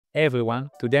Hey everyone,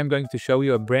 today I'm going to show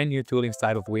you a brand new tool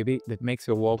inside of Weavy that makes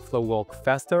your workflow work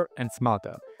faster and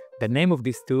smarter. The name of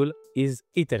this tool is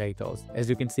Iterators. As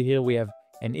you can see here, we have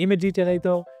an Image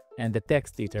Iterator and a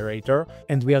Text Iterator,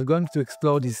 and we are going to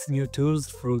explore these new tools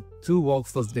through two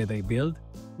workflows that I build.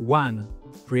 One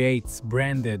creates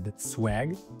branded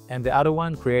swag, and the other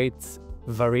one creates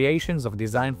variations of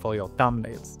design for your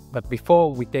thumbnails. But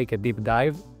before we take a deep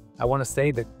dive, I want to say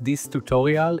that this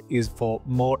tutorial is for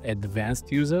more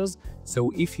advanced users,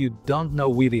 so if you don't know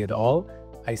Weavy at all,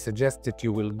 I suggest that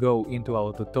you will go into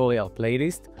our tutorial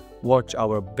playlist, watch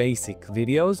our basic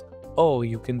videos, or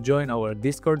you can join our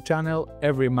Discord channel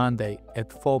every Monday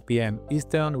at 4 p.m.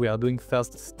 Eastern. We are doing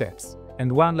first steps.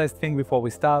 And one last thing before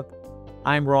we start,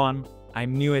 I'm Ron,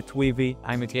 I'm new at Weavy,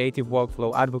 I'm a creative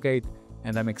workflow advocate,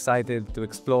 and I'm excited to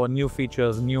explore new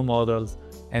features, new models,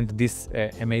 and this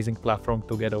amazing platform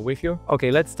together with you. Okay,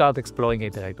 let's start exploring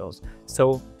iterators.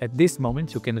 So at this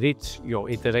moment, you can reach your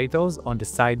iterators on the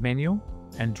side menu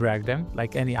and drag them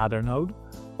like any other node,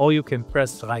 or you can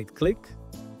press right-click,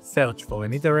 search for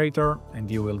an iterator, and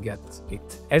you will get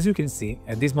it. As you can see,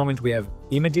 at this moment, we have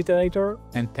Image Iterator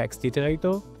and Text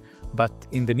Iterator, but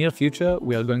in the near future,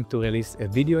 we are going to release a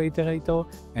video iterator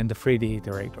and a 3D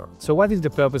iterator. So what is the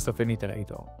purpose of an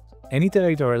iterator? An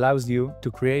iterator allows you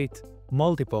to create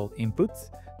multiple inputs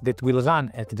that will run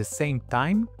at the same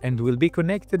time and will be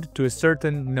connected to a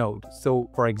certain node. So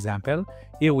for example,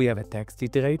 here we have a text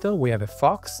iterator, we have a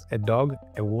fox, a dog,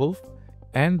 a wolf,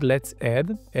 and let's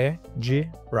add a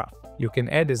giraffe. You can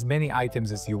add as many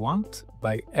items as you want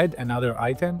by add another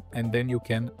item and then you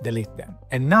can delete them.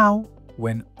 And now,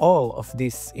 when all of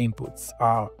these inputs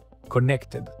are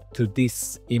connected to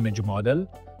this image model,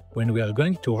 when we are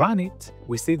going to run it,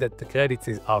 we see that the credits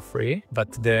are free,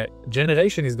 but the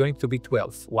generation is going to be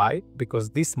 12. Why? Because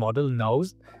this model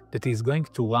knows that it's going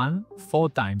to run 4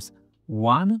 times,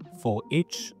 1 for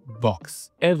each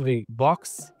box. Every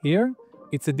box here,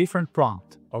 it's a different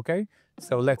prompt, okay?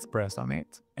 So let's press on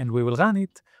it and we will run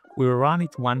it. We will run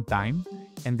it 1 time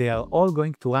and they are all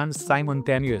going to run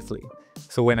simultaneously.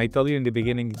 So when I told you in the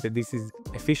beginning that this is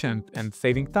efficient and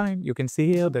saving time, you can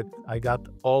see here that I got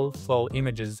all 4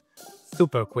 images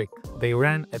super quick. They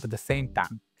ran at the same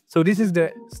time. So this is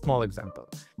the small example.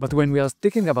 But when we are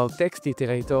speaking about Text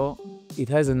Iterator, it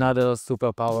has another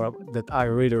superpower that I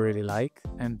really like,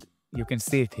 and you can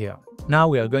see it here. Now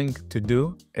we are going to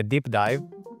do a deep dive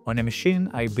on a machine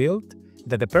I built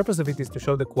that the purpose of it is to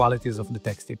show the qualities of the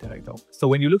Text Iterator. So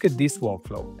when you look at this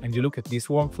workflow and you look at this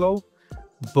workflow,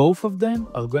 both of them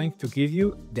are going to give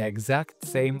you the exact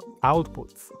same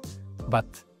outputs,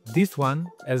 but this one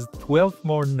has 12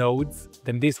 more nodes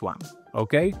than this one,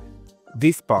 okay?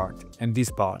 This part and this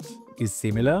part is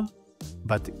similar,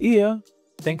 but here,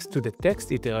 thanks to the Text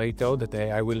Iterator that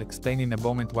I will explain in a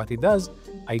moment what it does,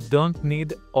 I don't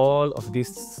need all of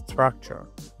this structure.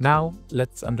 Now,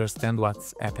 let's understand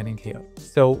what's happening here.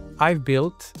 So I've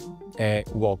built a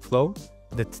workflow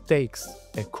that takes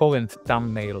a current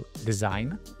thumbnail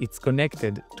design, it's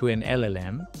connected to an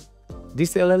LLM.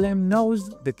 This LLM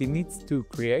knows that it needs to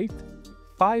create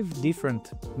 5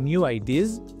 different new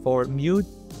ideas for new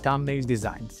thumbnail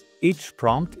designs. Each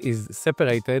prompt is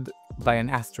separated by an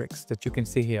asterisk that you can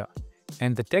see here.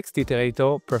 And the Text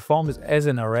Iterator performs as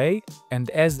an array and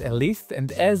as a list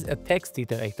and as a Text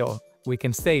Iterator. We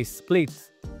can say split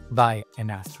by an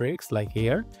asterisk like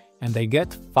here, and I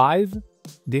get 5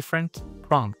 different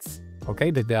prompts, okay,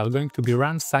 that they are going to be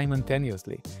run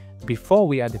simultaneously. Before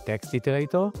we add the Text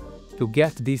Iterator, to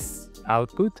get this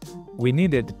output, we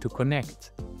needed to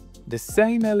connect the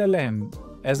same LLM,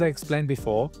 as I explained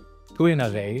before, to an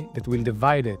array that will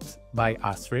divide it by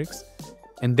asterisks,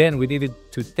 and then we needed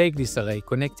to take this array,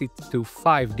 connect it to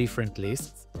 5 different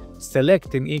lists,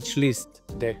 select in each list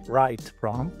the right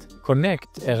prompt,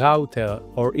 connect a router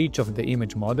for each of the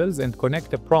image models, and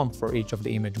connect a prompt for each of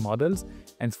the image models.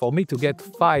 And for me to get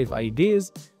 5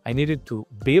 ideas, I needed to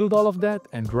build all of that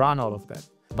and run all of that.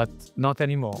 But not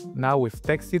anymore. Now with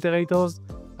Text Iterators,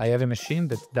 I have a machine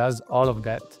that does all of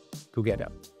that together.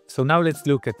 So now let's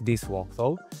look at this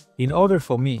workflow. In order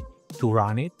for me to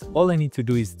run it, all I need to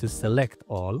do is to select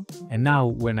all. And now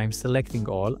when I'm selecting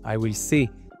all, I will see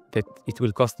that it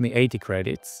will cost me 80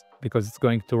 credits because it's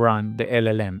going to run the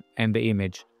LLM and the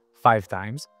image 5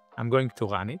 times. I'm going to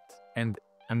run it and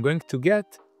I'm going to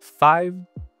get 5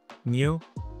 new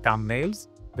thumbnails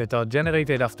that are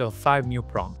generated after 5 new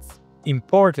prompts.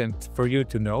 Important for you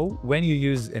to know, when you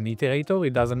use an iterator,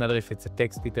 it doesn't matter if it's a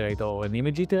text iterator or an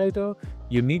image iterator,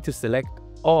 you need to select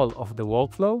all of the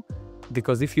workflow,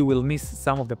 because if you will miss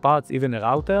some of the parts, even a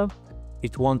router,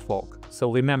 it won't work. So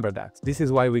remember that. This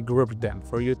is why we grouped them,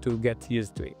 for you to get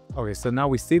used to it. Okay, so now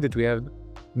we see that we have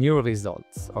new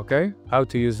results, okay? How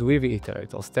to use Weavy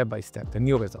Iterator step by step, the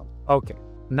new result. Okay,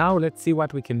 now let's see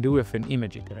what we can do with an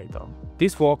image iterator.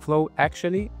 This workflow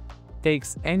actually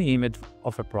takes any image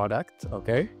of a product,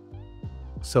 okay?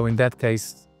 So in that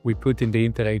case, we put in the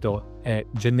iterator a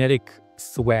generic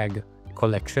swag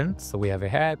collection. So we have a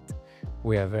hat,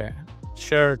 we have a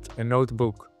shirt, a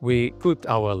notebook. We put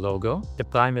our logo, the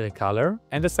primary color,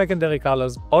 and the secondary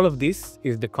colors. All of this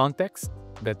is the context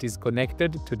that is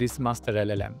connected to this master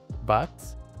LLM. But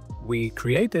we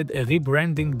created a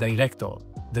rebranding director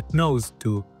that knows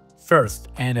to first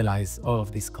analyze all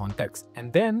of this context,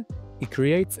 and then it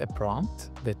creates a prompt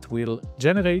that will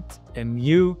generate a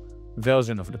new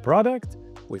version of the product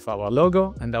with our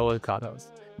logo and our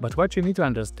colors. But what you need to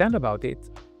understand about it,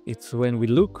 it's when we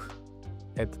look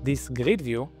at this grid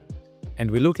view and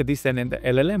we look at this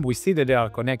LLM, we see that they are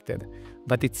connected.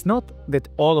 But it's not that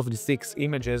all of the 6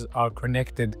 images are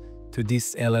connected to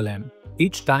this LLM.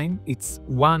 Each time it's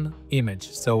one image.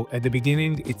 So at the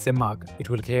beginning, it's a mug. It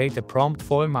will create a prompt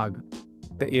for a mug.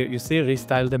 You see,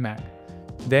 restyle the mug.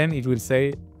 Then it will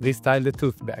say, restyle the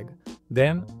tooth bag.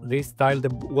 Then restyle the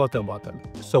water bottle.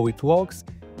 So it works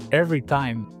every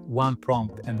time one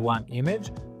prompt and one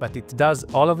image, but it does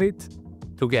all of it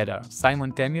together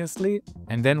simultaneously.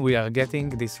 And then we are getting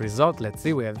this result. Let's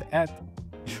see, we have the hat,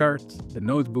 shirt, the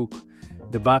notebook,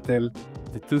 the bottle,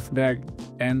 the tooth bag,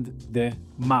 and the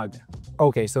mug.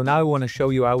 Okay, so now I want to show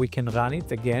you how we can run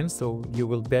it again so you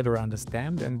will better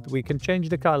understand, and we can change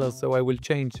the colors. So I will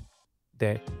change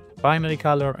the primary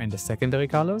color and the secondary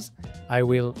colors. I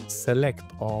will select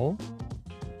all,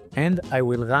 and I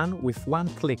will run with one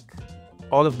click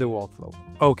all of the workflow.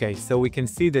 Okay, so we can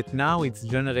see that now it's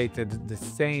generated the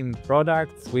same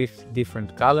products with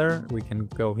different color. We can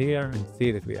go here and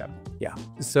see that we have,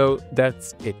 so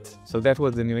that's it. So that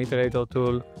was the new iterator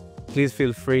tool. Please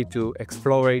feel free to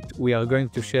explore it. We are going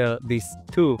to share these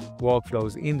 2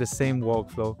 workflows in the same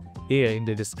workflow here in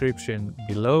the description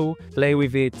below. Play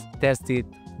with it, test it,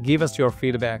 give us your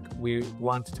feedback. We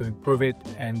want to improve it.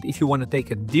 And if you want to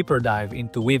take a deeper dive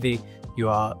into Weavy, you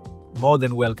are more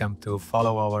than welcome to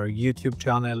follow our YouTube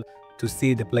channel, to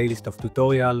see the playlist of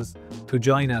tutorials, to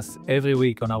join us every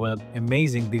week on our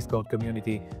amazing Discord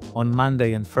community on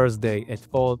Monday and Thursday at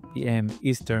 4 p.m.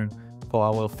 Eastern for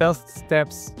our first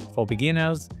steps for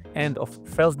beginners. And of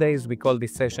Thursdays, we call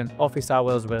this session office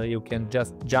hours, where you can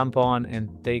just jump on and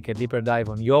take a deeper dive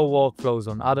on your workflows,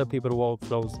 on other people's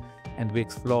workflows, and we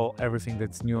explore everything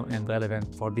that's new and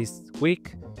relevant for this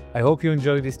week. I hope you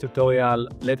enjoyed this tutorial.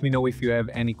 Let me know if you have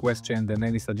any questions and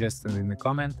any suggestions in the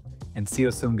comment, and see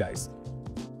you soon, guys.